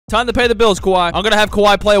Time to pay the bills, Kawhi. I'm gonna have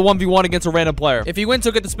Kawhi play a 1v1 against a random player. If he wins,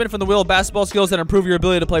 he'll get the spin from the wheel of basketball skills that improve your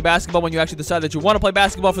ability to play basketball when you actually decide that you want to play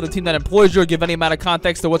basketball for the team that employs you, or give any amount of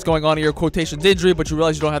context to what's going on in your quotations injury, but you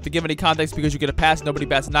realize you don't have to give any context because you get a pass, nobody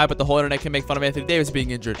bats an eye, but the whole internet can make fun of Anthony Davis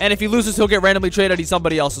being injured. And if he loses, he'll get randomly traded. He's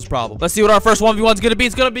somebody else's problem. Let's see what our first 1v1 is gonna be.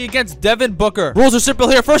 It's gonna be against Devin Booker. Rules are simple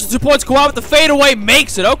here. First and 2 points. Kawhi with the fadeaway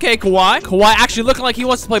makes it. Okay, Kawhi. Kawhi actually looking like he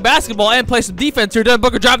wants to play basketball and play some defense here. Devin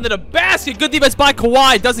Booker driving to the basket. Good defense by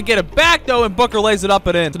Kawhi. Doesn't get it back though, and Booker lays it up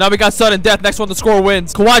and in. So now we got sudden death. Next one to score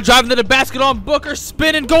wins. Kawhi driving to the basket on Booker,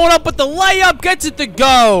 spinning, going up with the layup, gets it to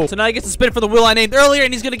go. So now he gets to spin for the wheel I named earlier,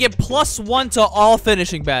 and he's gonna get +1 to all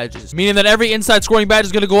finishing badges, meaning that every inside scoring badge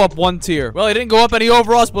is gonna go up 1 tier. Well, he didn't go up any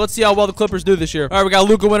overalls, but let's see how well the Clippers do this year. All right, we got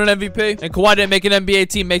Luka winning MVP, and Kawhi didn't make an NBA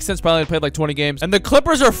team. Makes sense. Probably only played like 20 games. And the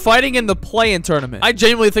Clippers are fighting in the play-in tournament. I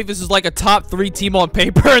genuinely think this is like a top 3 team on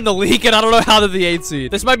paper in the league, and I don't know how they're the 8th seed.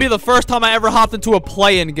 This might be the first time I ever hopped into a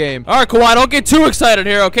play-in game. All right, Kawhi, don't get too excited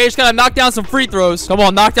here, okay? Just gotta knock down some free throws. Come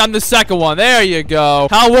on, knock down the second one. There you go.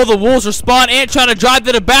 How will the Wolves respond? Ant trying to drive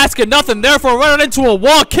to the basket. Nothing. Therefore, running into a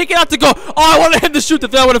wall. Kick it out to go. Oh, I wanted him to shoot the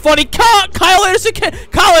throw. What a funny. Kyle Anderson.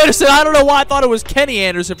 Kyle Anderson. I don't know why I thought it was Kenny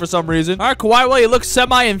Anderson for some reason. All right, Kawhi, well, you look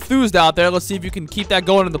semi-enthused out there. Let's see if you can keep that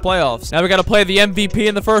going in the playoffs. Now we got to play the MVP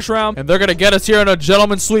in the first round, and they're going to get us here in a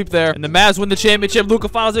gentleman's sweep there. And the Mavs win the championship. Luka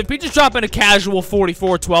Finals MVP just dropping a casual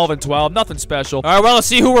 44, 12, and 12. Nothing special. All right, well, let's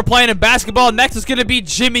see who we're playing in basketball. Next is going to be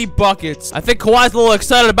Jimmy Buckets. I think Kawhi's a little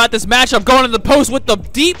excited about this matchup. Going in the post with the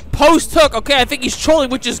deep post hook. Okay, I think he's trolling,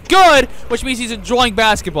 which is good, which means he's enjoying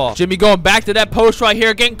basketball. Jimmy going back to that post right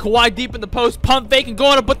here, getting Kawhi deep in the post, pump fake and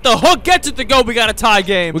going up with the hook, gets it to go. We got a tie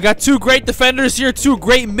game. We got 2 great defenders here, 2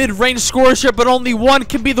 great mid-range scorers here, but only one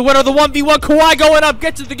can be the winner of the 1v1. Kawhi going up,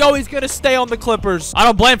 gets it to go. He's gonna stay on the Clippers. I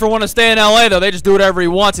don't blame for wanting to stay in LA though. They just do whatever he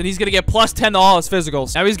wants, and he's gonna get +10 to all his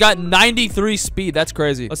physicals. Now he's got 93 speed. That's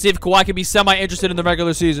crazy. Let's see if Kawhi can be semi-interested in the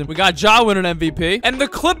regular season. We got Ja winning MVP, and the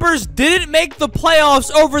Clippers didn't make the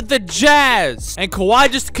playoffs over the Jazz. And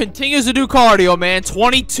Kawhi just continues to do cardio, man.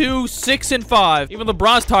 22, 6, and 5. Even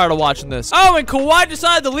LeBron's tired of watching this. Oh, and Kawhi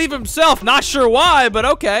decided to leave himself. Not sure why, but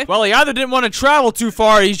okay. Well, he either didn't want to travel too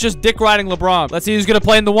far, or he's just dick riding LeBron. Let's see who's gonna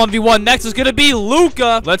play in the 1v1. Next is gonna be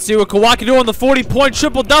Luka. Let's see what Kawhi can do on the 40-point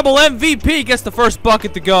triple-double. MVP gets the first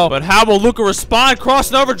bucket to go. But how will Luka respond?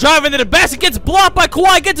 Crossing over, driving to the basket, gets blocked by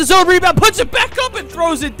Kawhi, gets his own rebound, puts it back up and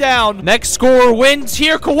throws it down. Next scorer wins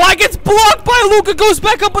here. Kawhi gets blocked by Luka, goes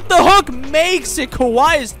back up with the hook, makes it.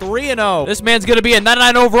 Kawhi is 3-0. This man's gonna be a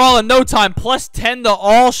 99 overall in no time, +10 to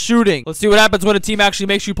all shooting. Let's see what happens when a team actually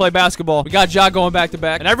makes you play basketball. We got Ja going back to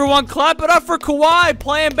back. And everyone clap it up for Kawhi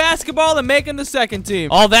playing basketball and making the second team.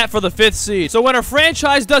 All that for the 5th seed. So when a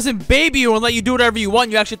franchise doesn't baby you and let you do whatever you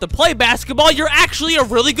want, you actually have to play basketball, you're actually a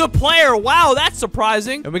really good player. Wow, that's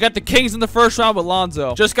surprising. And we got the Kings in the first round with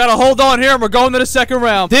Lonzo. Just gotta hold on here, and we're going to the second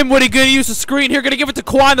round. Dinwiddie gonna use the screen here, gonna give it to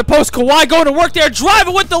Kawhi in the post. Kawhi going to work there,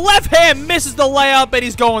 driving with the left hand, misses the layup, and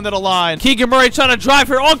he's going to the line. Keegan Murray trying to drive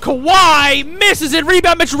here on Kawhi, misses it.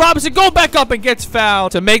 Rebound, Mitchell Robinson, go back up and gets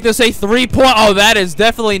fouled to make this a 3-point. Oh, that is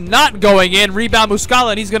definitely not going in. Rebound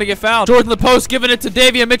Muscala, and he's gonna get fouled. Jordan the post, giving it to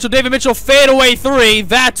Davion Mitchell. Davion Mitchell fade away 3.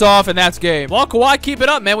 That's off, and that's game. Well, Kawhi, keep it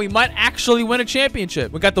up, man. We might actually win a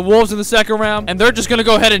championship. We got the Wolves in the second round, and they're just gonna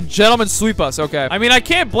go ahead and gentlemen sweep us. Okay. I mean, I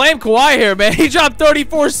can't blame Kawhi here, man. He dropped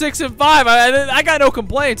 34, 6, and 5. I got no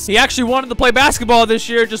complaints. He actually wanted to play basketball this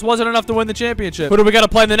year. It just wasn't enough to win the championship. Who do we got to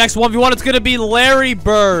play in the next 1v1? It's gonna be Larry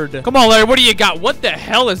Bird. Come on, Larry. What do you got? What the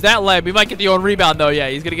hell is that leg? We might get the own rebound, though. Yeah,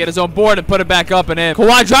 he's gonna get his own board and put it back up and in.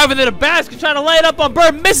 Kawhi driving to the basket, trying to lay it up on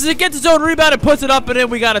Bird. Misses it, gets his own rebound, and puts it up and in.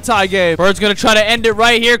 We got a tie game. Bird's gonna try to end it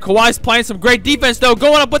right here. Kawhi's playing some great defense, though.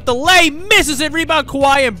 Going up with the lay. Misses it. Rebound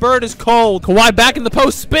Kawhi, and Bird is cold. Kawhi back in the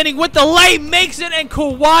post, spinning with the lay. Makes it, and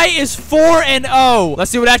Kawhi is 4-0.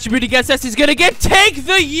 Let's see what attribute he gets. He's gonna get take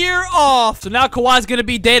the year off. So now Kawhi's gonna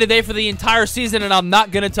be day-to-day for the entire season, and I'm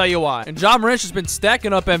not gonna tell you why. And Ja Morant has been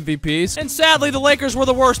stacking up MVPs. And sadly, the Lakers were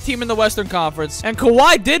the worst team in the Western Conference. And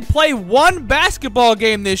Kawhi did play 1 basketball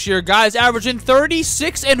game this year, guys, averaging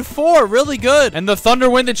 36 and 4. Really good. And the Thunder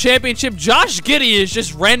win the championship. Josh Giddey has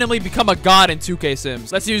just randomly become a god in 2K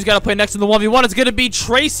Sims. Let's see who's got to play next in the 1v1. It's gonna be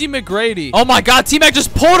Tracy McGrady. Oh my god, T-Mac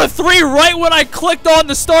just pulled a 3 right when I clicked on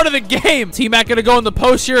the start of the game. T-Mac gonna go in the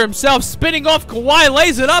post here himself, spinning off Kawhi,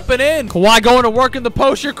 lays it up and in. Kawhi going to work in the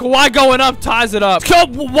post here. Kawhi going up, ties it up.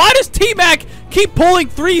 Why does T-Mac keep pulling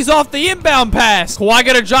 3s off the inbound pass? Kawhi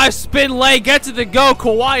gonna drive, spin, lay, gets it to go.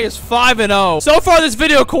 Kawhi is 5-0. So far this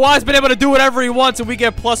video, Kawhi's been able to do whatever he wants, and we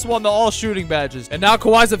get +1 to all shooting badges. And now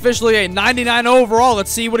Kawhi's officially a 99 overall.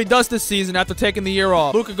 Let's see what he does this season after taking the year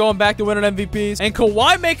off. Luka going back to winning MVPs, and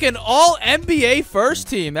Kawhi making all NBA first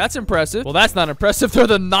team. That's impressive. Well, that's not not impressive. They're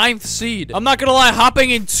the 9th seed. I'm not gonna lie,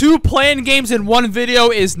 hopping in 2 play-in games in 1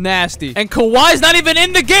 video is nasty. And Kawhi's not even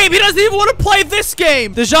in the game. He doesn't even want to play this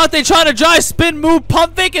game. DeJounte trying to drive, spin move,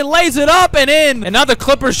 pump fake, and lays it up and in. And now the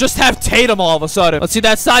Clippers just have Tatum all of a sudden. Let's see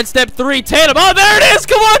that sidestep 3. Tatum. Oh, there it is.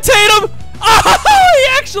 Come on, Tatum. Oh,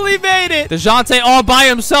 he actually made it. DeJounte all by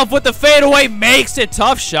himself with the fadeaway. Makes it.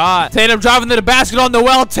 Tough shot. Tatum driving to the basket on the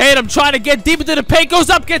well. Tatum trying to get deep into the paint. Goes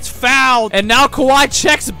up, gets fouled. And now Kawhi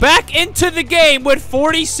checks back into the game with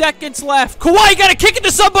 40 seconds left. Kawhi, you got to kick it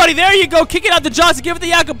to somebody. There you go. Kick it out to Johnson. Give it to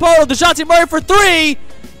Jacopo. DeJounte Murray for 3.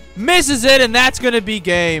 Misses it, and that's gonna be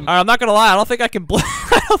game. All right, I'm not gonna lie. I don't think I can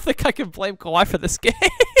blame Kawhi for this game.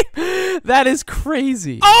 That is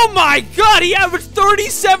crazy. Oh my God, he averaged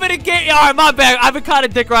 37 a game. All right, my bad. I've been kind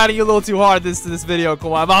of dick riding you a little too hard this video,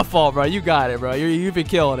 Kawhi. My fault, bro. You got it, bro. You've been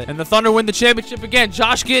killing it. And the Thunder win the championship again.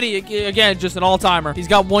 Josh Giddey again, just an all-timer. He's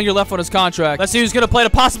got 1 year left on his contract. Let's see who's gonna play to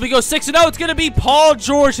possibly go 6-0. It's gonna be Paul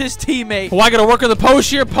George, his teammate. Kawhi gonna work on the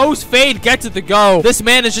post here. Post fade, gets it to go. This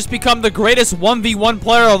man has just become the greatest 1v1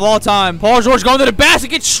 player of all time. Paul George going to the basket,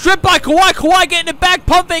 gets stripped by Kawhi. Kawhi getting it back,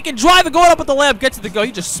 pump fake and driving, going up with the layup, gets it to go.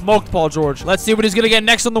 He just smoked Paul George. Let's see what he's gonna get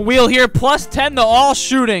next on the wheel here. Plus 10 to all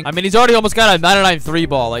shooting. I mean, he's already almost got a 99 3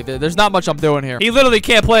 ball. Like, there's not much I'm doing here. He literally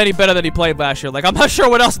can't play any better than he played last year. Like, I'm not sure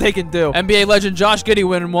what else they can do. NBA legend Josh Giddey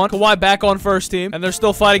winning 1. Kawhi back on first team, and they're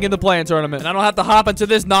still fighting in the play-in tournament. And I don't have to hop into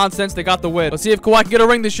this nonsense. They got the win. Let's see if Kawhi can get a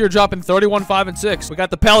ring this year, dropping 31, 5, and 6. We got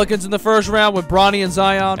the Pelicans in the first round with Bronny and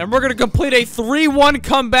Zion, and we're gonna complete a 3-1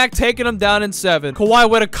 comeback, taking them down in 7. Kawhi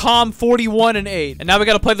with a calm 41 and 8. And now we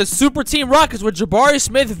got to play the super team Rockets with Jabari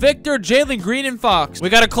Smith, Victor, Jalen Green, and Fox. We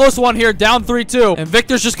got a close one here, down 3-2. And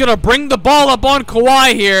Victor's just going to bring the ball up on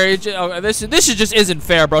Kawhi here. This just isn't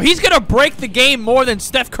fair, bro. He's going to break the game more than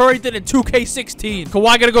Steph Curry did in 2K16.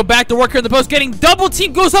 Kawhi going to go back to work here in the post, getting double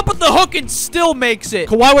team, goes up with the hook and still makes it.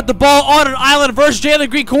 Kawhi with the ball on an island versus Jalen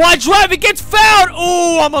Green. Kawhi driving, gets fouled.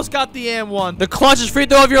 Ooh, almost got the and one. The clutchest free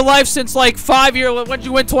throw of your life since like 5 years. When did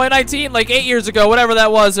you win 2019? Like 8 years ago, whatever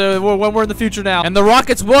that was, when we're in the future now. And the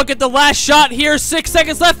Rockets will get the last shot here. 6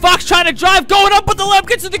 seconds left. Fox trying to drive, going up with the left,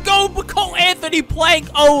 gets it to go. Cole Anthony playing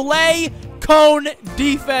Olay Cone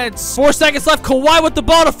defense. 4 seconds left. Kawhi with the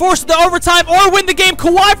ball to force it to overtime or win the game.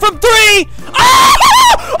 Kawhi from 3. Oh!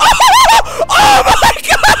 Oh my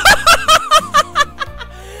God!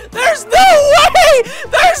 There's no way!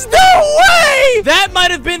 There's no way! That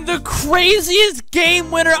might have been the craziest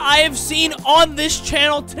game winner I have seen on this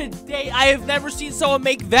channel today. I have never seen someone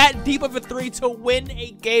make that deep of a 3 to win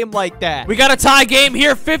a game like that. We got a tie game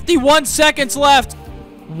here. 51 seconds left.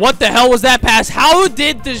 What the hell was that pass? How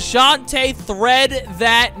did DeJounte thread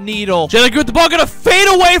that needle? Jalen Green with the ball, gonna fade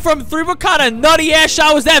away from 3. What kind of nutty ass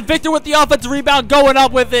shot was that? Victor with the offensive rebound, going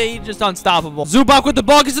up with it. He's just unstoppable. Zubac with the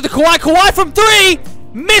ball, gets it to Kawhi. Kawhi from 3.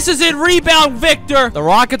 Misses it. Rebound, Victor. The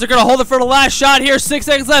Rockets are going to hold it for the last shot here. 6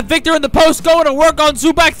 seconds left. Victor in the post going to work on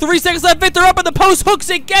Zubac. 3 seconds left. Victor up in the post. Hooks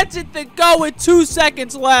it. Gets it to go with 2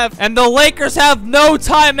 seconds left. And the Lakers have no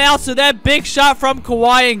timeout. So that big shot from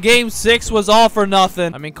Kawhi in game 6 was all for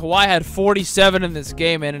nothing. I mean, Kawhi had 47 in this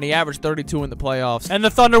game, man, and he averaged 32 in the playoffs. And the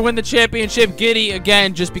Thunder win the championship. Giddey,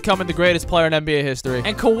 again, just becoming the greatest player in NBA history.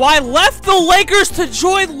 And Kawhi left the Lakers to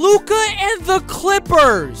join Luka and the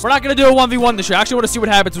Clippers. We're not going to do a 1v1 this year. I actually want to see what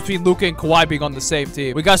happens between Luka and Kawhi being on the same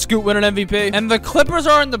team. We got Scoot winning MVP, and the Clippers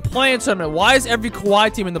are in the play-in tournament. Why is every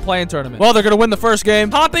Kawhi team in the play-in tournament? Well, they're gonna win the first game.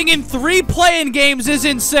 Hopping in 3 play-in games is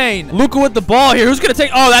insane. Luka with the ball here. Who's gonna take?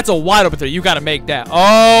 Oh, that's a wide open 3. You gotta make that.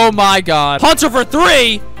 Oh my God. Hunter for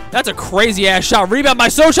 3. That's a crazy ass shot. Rebound by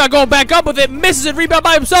Sochan, going back up with it. Misses it. Rebound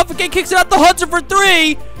by himself again. Kicks it out to Hunter for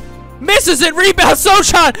 3. Misses it. Rebound.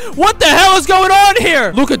 Sochan. What the hell is going on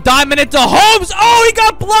here? Luka diamond into Holmes. Oh, he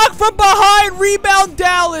got blocked from behind. Rebound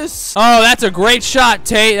Dallas. Oh, that's a great shot,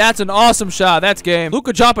 Tate. That's an awesome shot. That's game.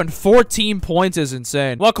 Luka dropping 14 points is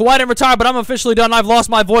insane. Well, Kawhi didn't retire, but I'm officially done. I've lost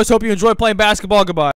my voice. Hope you enjoy playing basketball. Goodbye.